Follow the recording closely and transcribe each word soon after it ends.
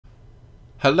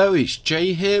Hello, it's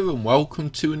Jay here and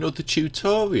welcome to another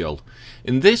tutorial.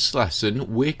 In this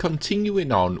lesson we're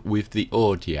continuing on with the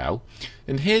audio,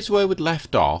 and here's where we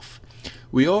left off.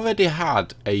 We already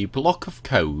had a block of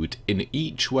code in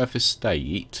each weather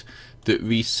state that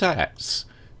resets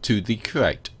to the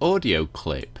correct audio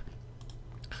clip.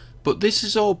 But this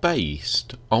is all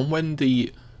based on when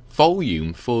the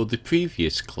volume for the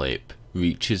previous clip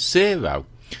reaches 0.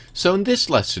 So in this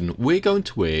lesson we're going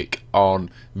to work on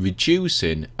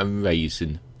reducing and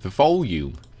raising the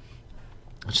volume.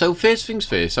 So first things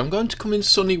first, I'm going to come in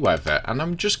sunny weather and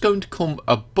I'm just going to come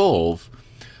above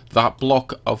that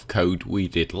block of code we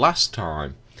did last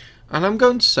time. And I'm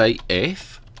going to say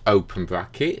if, open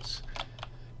brackets,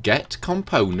 get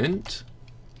component,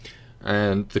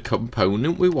 and the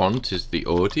component we want is the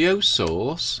audio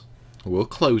source. We'll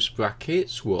close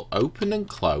brackets, we'll open and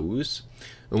close,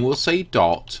 and we'll say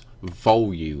dot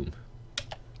volume,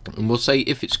 and we'll say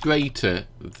if it's greater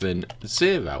than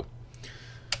 0.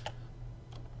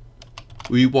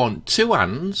 We want two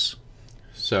ands,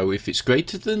 so if it's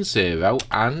greater than 0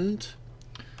 and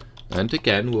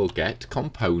again we'll get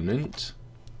component,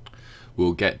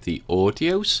 we'll get the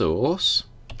audio source,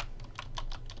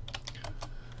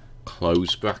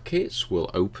 close brackets, we'll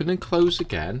open and close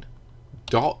again,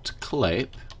 dot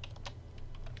clip,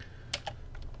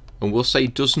 and we'll say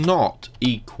does not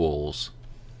equals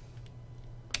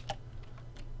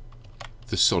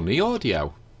the sunny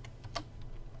audio,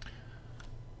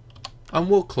 and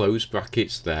we'll close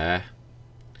brackets there,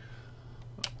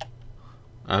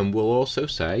 and we'll also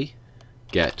say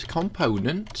get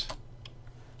component,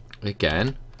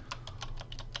 again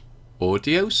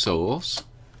audio source,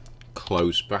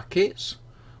 close brackets,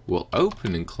 we'll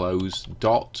open and close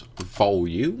dot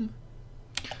volume,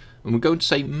 and we're going to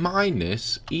say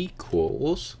minus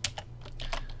equals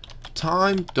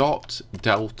time dot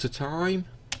delta time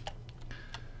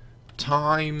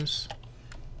times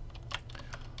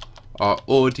our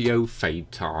audio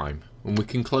fade time, and we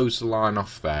can close the line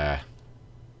off there.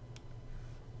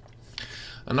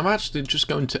 And I'm actually just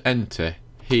going to enter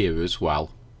here as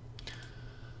well.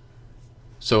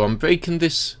 So I'm breaking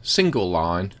this single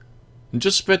line and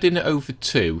just spreading it over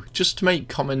 2 just to make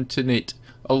commenting it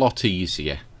a lot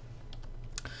easier.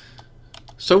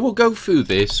 So we'll go through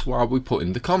this while we put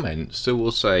in the comments. So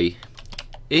we'll say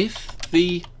if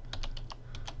the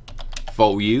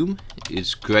volume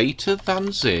is greater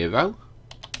than 0,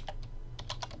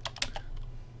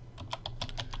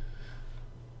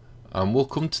 and we'll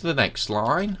come to the next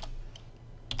line,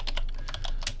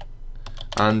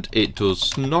 and it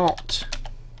does not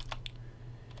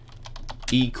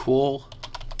equal,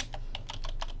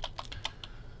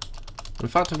 in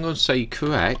fact I'm going to say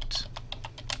correct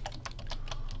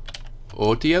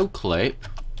audio clip,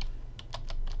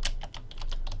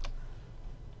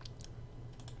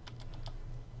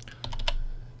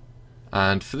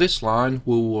 and for this line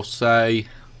we will say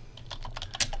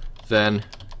then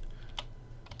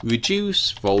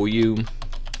reduce volume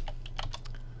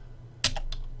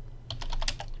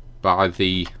by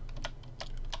the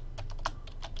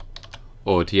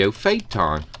audio fade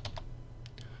time.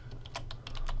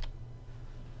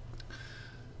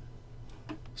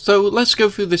 So let's go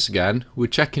through this again. We're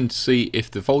checking to see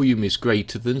if the volume is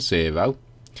greater than 0.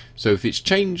 So if it's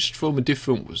changed from a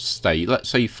different state, let's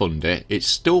say Thunder, it's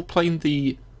still playing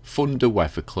the Thunder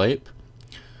weather clip.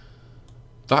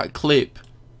 That clip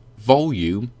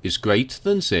volume is greater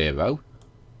than 0.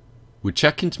 We're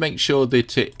checking to make sure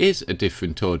that it is a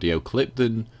different audio clip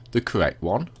than the correct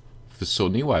one for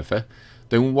sunny weather.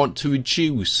 Then we want to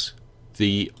reduce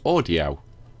the audio,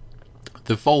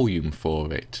 the volume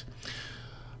for it.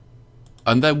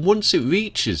 And then once it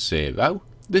reaches 0,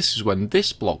 this is when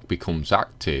this block becomes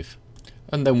active,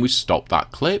 and then we stop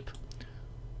that clip.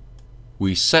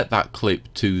 We set that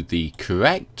clip to the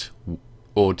correct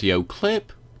audio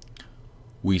clip,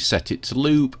 we set it to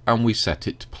loop, and we set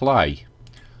it to play.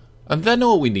 And then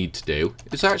all we need to do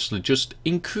is actually just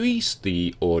increase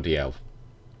the audio.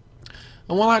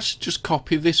 And we'll actually just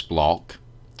copy this block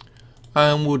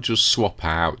and we'll just swap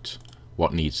out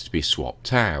what needs to be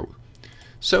swapped out.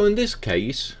 So in this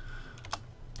case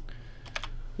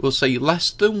we'll say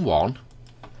less than 1,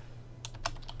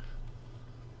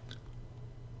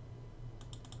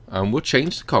 and we'll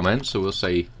change the comment, so we'll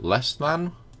say less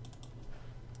than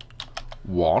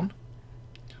 1,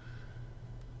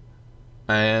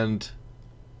 and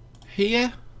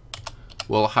here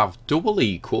we'll have double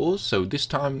equals, so this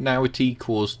time now it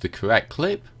equals the correct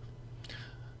clip,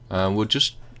 and we'll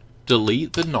just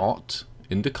delete the not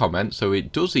in the comment so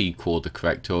it does equal the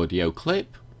correct audio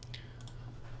clip.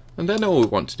 And then all we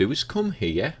want to do is come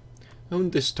here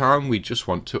and this time we just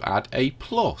want to add a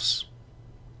plus.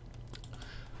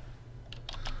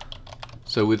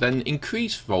 So we then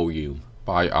increase volume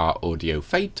by our audio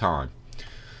fade time.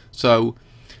 So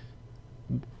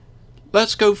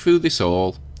let's go through this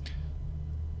all.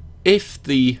 If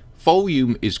the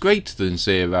volume is greater than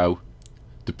 0,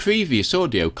 the previous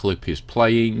audio clip is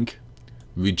playing,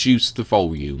 reduce the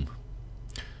volume.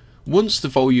 Once the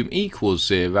volume equals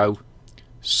 0,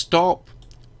 stop,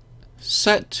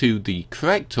 set to the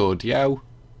correct audio,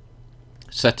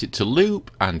 set it to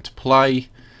loop and to play,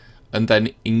 and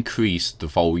then increase the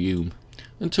volume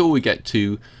until we get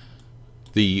to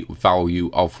the value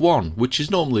of 1, which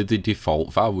is normally the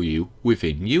default value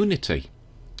within Unity.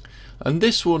 And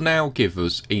this will now give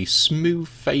us a smooth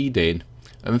fade in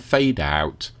and fade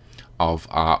out of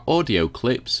our audio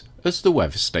clips as the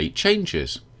weather state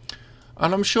changes.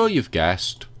 And I'm sure you've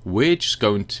guessed, we're just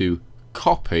going to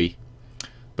copy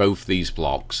both these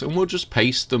blocks and we'll just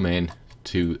paste them in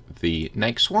to the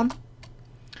next one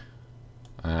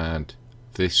and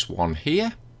this one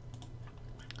here,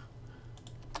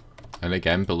 and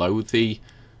again below the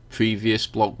previous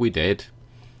block we did,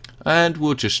 and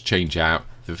we'll just change out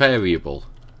the variable.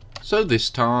 So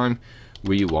this time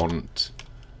we want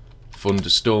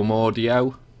thunderstorm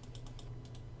audio,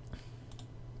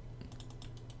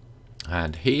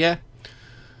 and here,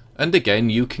 and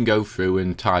again you can go through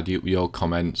and tidy up your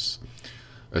comments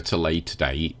at a later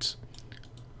date,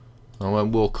 and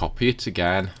then we'll copy it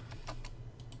again,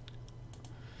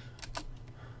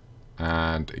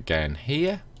 and again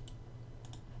here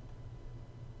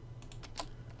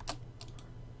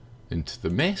into the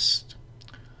mist,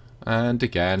 and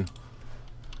again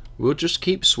we'll just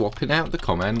keep swapping out the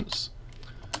comments,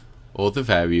 or the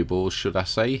variables should I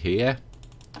say, here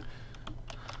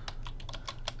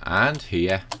and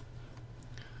here.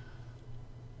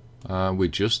 We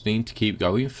just need to keep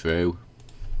going through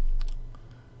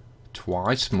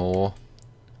twice more.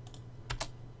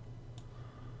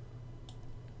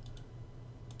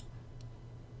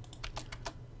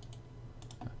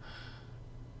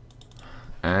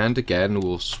 And again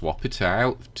we'll swap it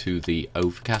out to the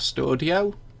overcast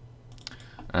audio,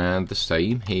 and the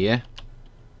same here,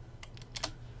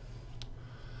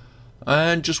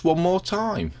 and just one more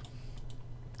time.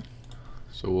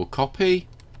 So we'll copy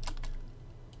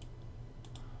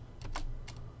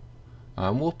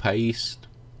and we'll paste,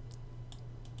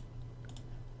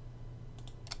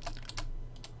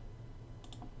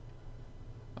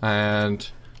 and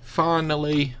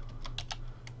finally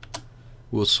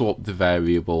we'll swap the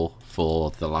variable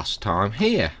for the last time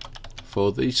here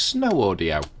for the snow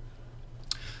audio,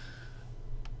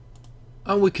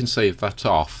 and we can save that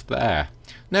off there.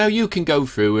 Now you can go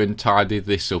through and tidy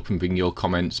this up and bring your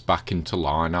comments back into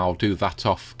line. I'll do that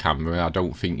off camera. I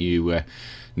don't think you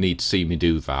need to see me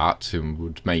do that, and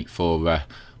would make for a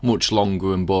much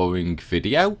longer and boring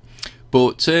video.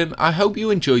 But I hope you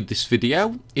enjoyed this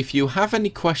video. If you have any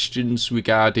questions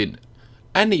regarding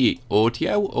any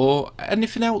audio or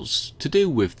anything else to do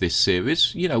with this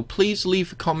series, you know, please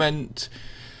leave a comment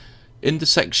in the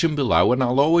section below, and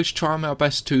I'll always try my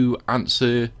best to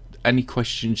answer any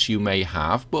questions you may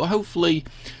have. But hopefully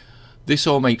this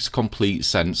all makes complete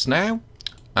sense now,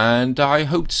 and I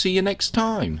hope to see you next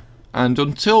time, and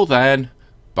until then,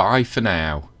 bye for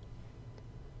now.